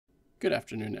Good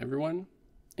afternoon, everyone,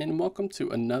 and welcome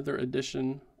to another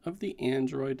edition of the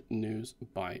Android News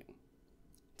Byte.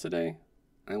 Today,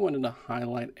 I wanted to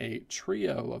highlight a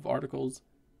trio of articles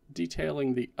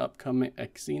detailing the upcoming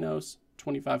Exynos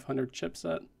 2500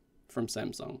 chipset from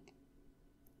Samsung.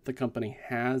 The company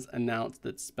has announced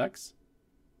its specs.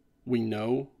 We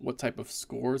know what type of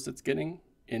scores it's getting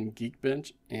in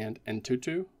Geekbench and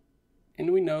AnTuTu,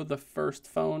 and we know the first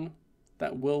phone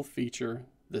that will feature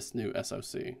this new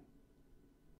SoC.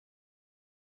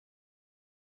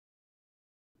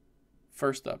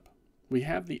 First up, we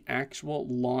have the actual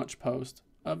launch post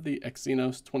of the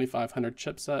Exynos 2500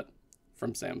 chipset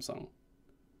from Samsung.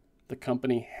 The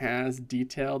company has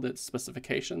detailed its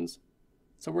specifications,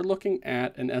 so we're looking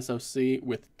at an SoC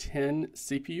with 10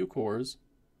 CPU cores,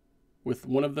 with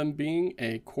one of them being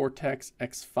a Cortex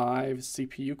X5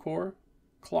 CPU core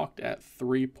clocked at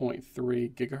 3.3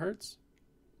 GHz.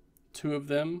 Two of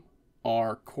them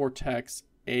are Cortex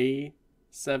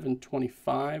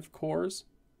A725 cores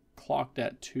clocked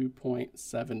at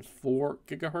 2.74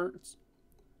 GHz.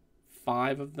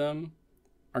 5 of them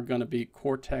are going to be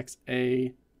Cortex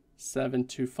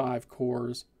A725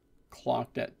 cores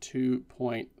clocked at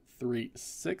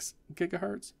 2.36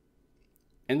 GHz.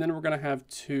 And then we're going to have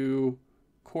 2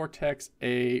 Cortex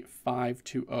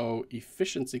A520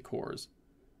 efficiency cores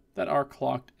that are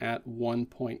clocked at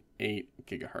 1.8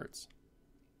 GHz.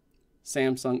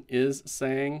 Samsung is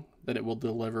saying that it will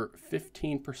deliver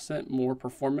 15% more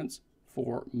performance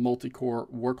for multi-core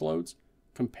workloads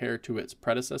compared to its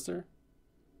predecessor.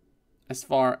 As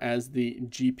far as the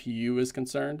GPU is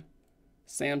concerned,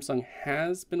 Samsung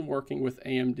has been working with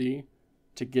AMD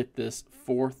to get this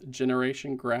 4th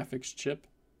generation graphics chip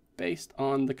based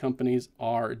on the company's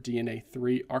RDNA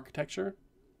 3 architecture,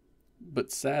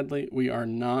 but sadly we are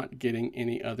not getting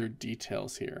any other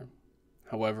details here.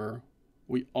 However,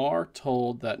 we are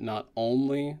told that not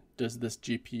only does this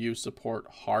GPU support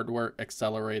hardware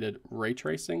accelerated ray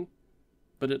tracing,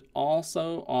 but it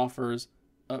also offers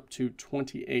up to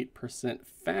 28%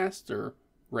 faster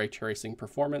ray tracing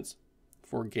performance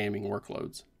for gaming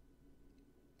workloads.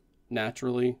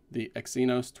 Naturally, the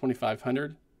Exynos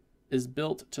 2500 is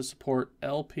built to support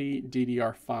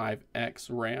LPDDR5X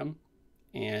RAM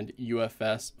and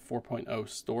UFS 4.0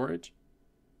 storage.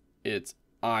 Its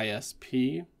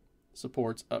ISP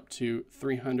supports up to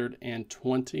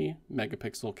 320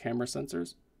 megapixel camera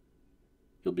sensors.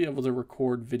 You'll be able to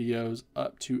record videos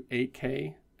up to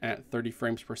 8K at 30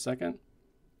 frames per second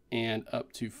and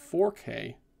up to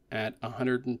 4K at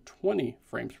 120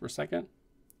 frames per second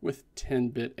with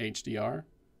 10-bit HDR.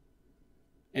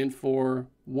 And for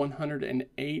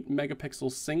 108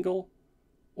 megapixel single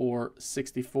or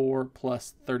 64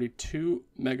 plus 32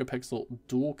 megapixel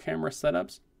dual camera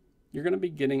setups, you're going to be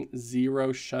getting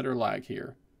zero shutter lag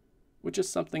here, which is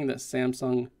something that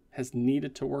Samsung has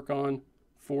needed to work on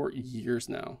for years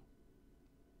now.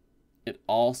 It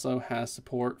also has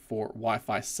support for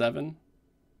Wi-Fi 7,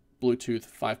 Bluetooth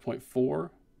 5.4,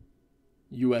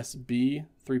 USB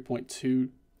 3.2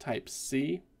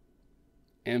 Type-C,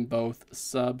 and both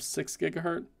sub 6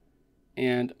 GHz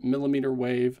and millimeter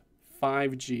wave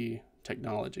 5G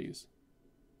technologies.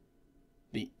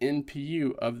 The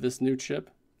NPU of this new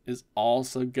chip is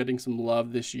also getting some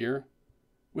love this year,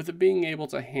 with it being able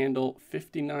to handle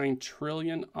 59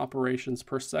 trillion operations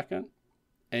per second,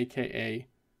 aka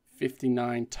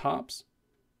 59 TOPS,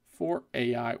 for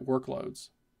AI workloads.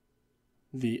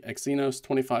 The Exynos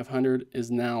 2500 is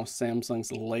now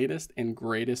Samsung's latest and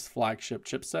greatest flagship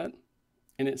chipset,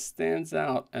 and it stands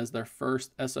out as their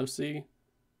first SoC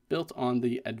built on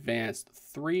the advanced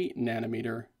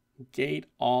 3nm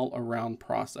gate-all-around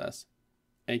process,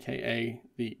 aka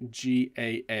the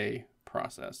GAA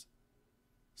process.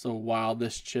 So while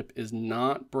this chip is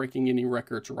not breaking any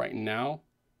records right now,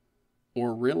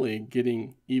 or really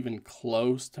getting even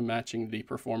close to matching the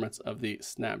performance of the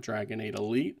Snapdragon 8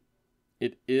 Elite,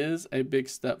 it is a big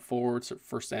step forward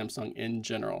for Samsung in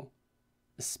general,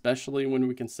 especially when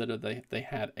we consider that they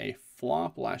had a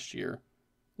flop last year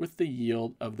with the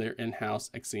yield of their in-house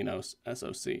Exynos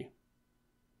SoC.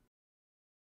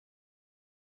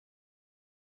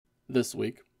 This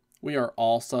week, we are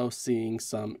also seeing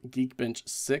some Geekbench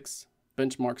 6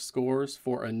 benchmark scores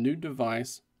for a new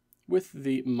device with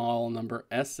the model number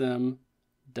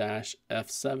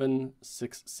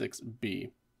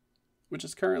SM-F766B, which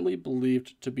is currently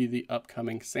believed to be the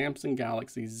upcoming Samsung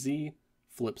Galaxy Z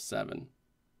Flip 7.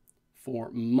 For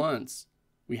months,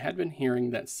 we had been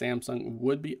hearing that Samsung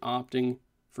would be opting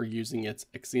for using its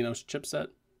Exynos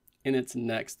chipset in its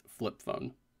next flip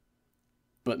phone.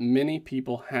 But many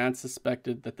people had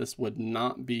suspected that this would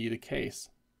not be the case,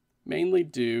 mainly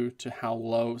due to how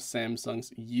low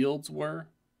Samsung's yields were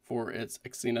for its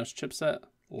Exynos chipset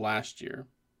last year,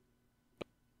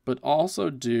 but also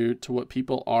due to what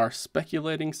people are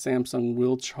speculating Samsung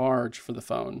will charge for the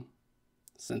phone.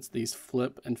 Since these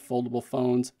flip and foldable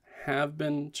phones have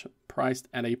been priced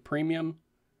at a premium,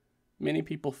 many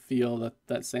people feel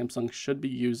that Samsung should be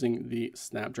using the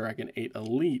Snapdragon 8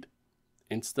 Elite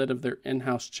instead of their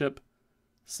in-house chip,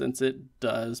 since it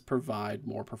does provide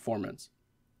more performance.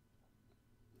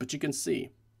 But you can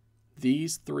see,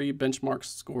 these three benchmark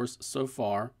scores so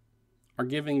far are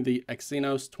giving the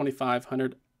Exynos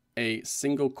 2500 a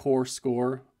single core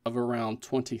score of around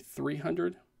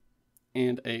 2300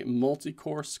 and a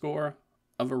multi-core score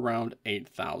of around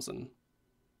 8000.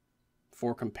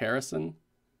 For comparison,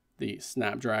 the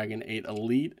Snapdragon 8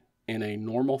 Elite in a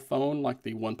normal phone like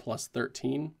the OnePlus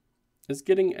 13 is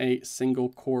getting a single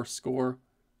core score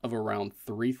of around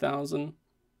 3000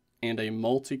 and a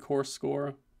multi-core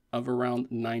score of around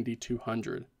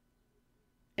 9200.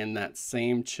 And that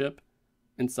same chip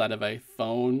inside of a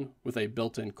phone with a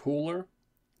built-in cooler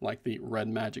like the Red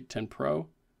Magic 10 Pro,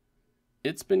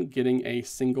 it's been getting a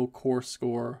single core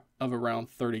score of around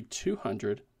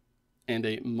 3200 and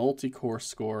a multi-core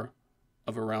score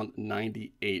of around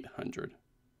 9800.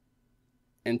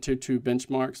 AnTuTu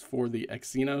benchmarks for the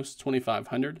Exynos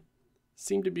 2500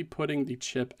 seem to be putting the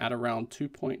chip at around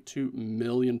 2.2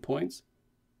 million points,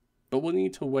 but we'll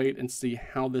need to wait and see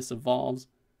how this evolves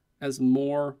as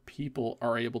more people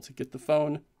are able to get the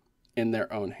phone in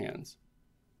their own hands.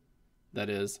 That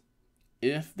is,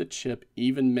 if the chip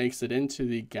even makes it into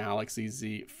the Galaxy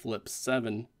Z Flip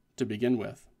 7 to begin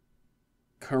with.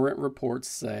 Current reports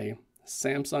say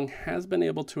Samsung has been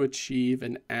able to achieve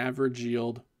an average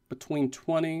yield between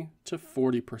 20 to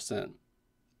 40%,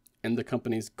 and the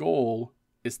company's goal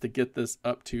is to get this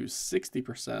up to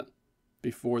 60%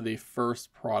 before the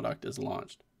first product is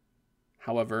launched.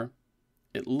 However,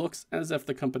 it looks as if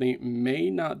the company may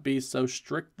not be so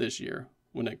strict this year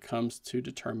when it comes to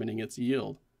determining its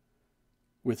yield,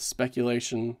 with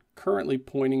speculation currently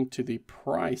pointing to the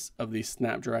price of the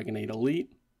Snapdragon 8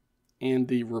 Elite and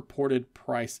the reported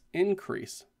price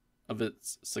increase of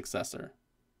its successor,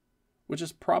 which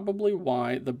is probably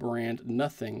why the brand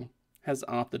Nothing has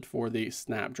opted for the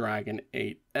Snapdragon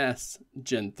 8S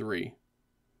Gen 3.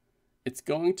 It's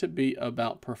going to be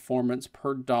about performance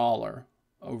per dollar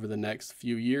over the next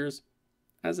few years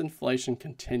as inflation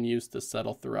continues to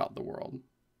settle throughout the world.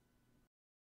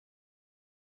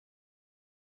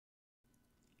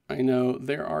 I know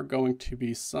there are going to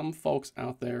be some folks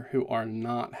out there who are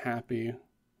not happy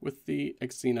with the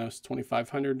Exynos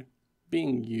 2500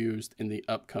 being used in the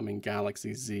upcoming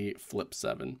Galaxy Z Flip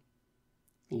 7.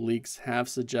 Leaks have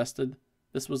suggested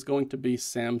this was going to be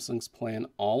Samsung's plan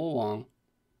all along,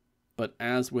 but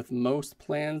as with most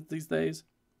plans these days,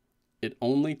 it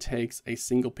only takes a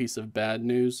single piece of bad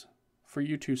news for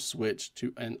you to switch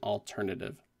to an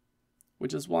alternative,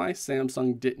 which is why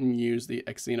Samsung didn't use the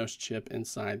Exynos chip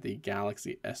inside the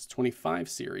Galaxy S25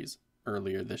 series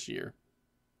earlier this year.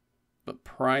 But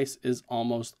price is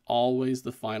almost always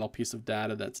the final piece of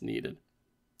data that's needed,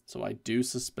 so I do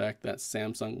suspect that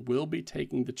Samsung will be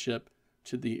taking the chip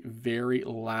to the very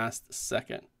last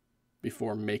second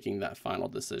before making that final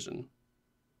decision.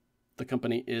 The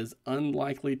company is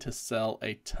unlikely to sell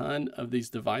a ton of these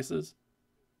devices,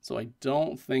 so I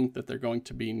don't think that they're going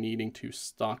to be needing to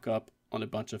stock up on a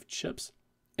bunch of chips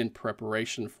in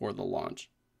preparation for the launch,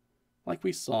 like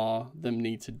we saw them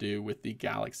need to do with the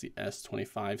Galaxy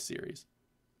S25 series.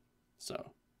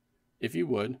 So, if you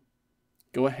would,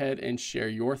 go ahead and share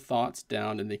your thoughts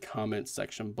down in the comments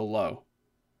section below.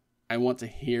 I want to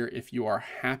hear if you are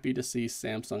happy to see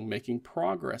Samsung making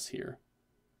progress here,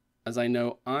 as I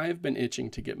know I've been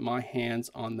itching to get my hands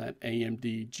on that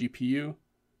AMD GPU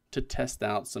to test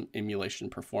out some emulation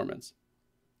performance,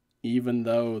 even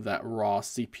though that raw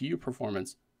CPU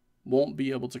performance won't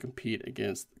be able to compete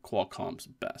against Qualcomm's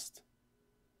best.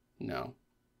 No,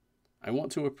 I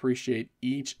want to appreciate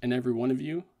each and every one of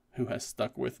you who has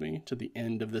stuck with me to the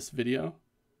end of this video,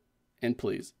 and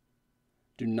please,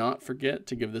 do not forget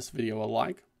to give this video a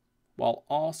like, while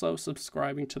also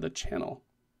subscribing to the channel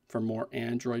for more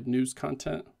Android news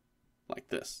content like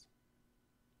this.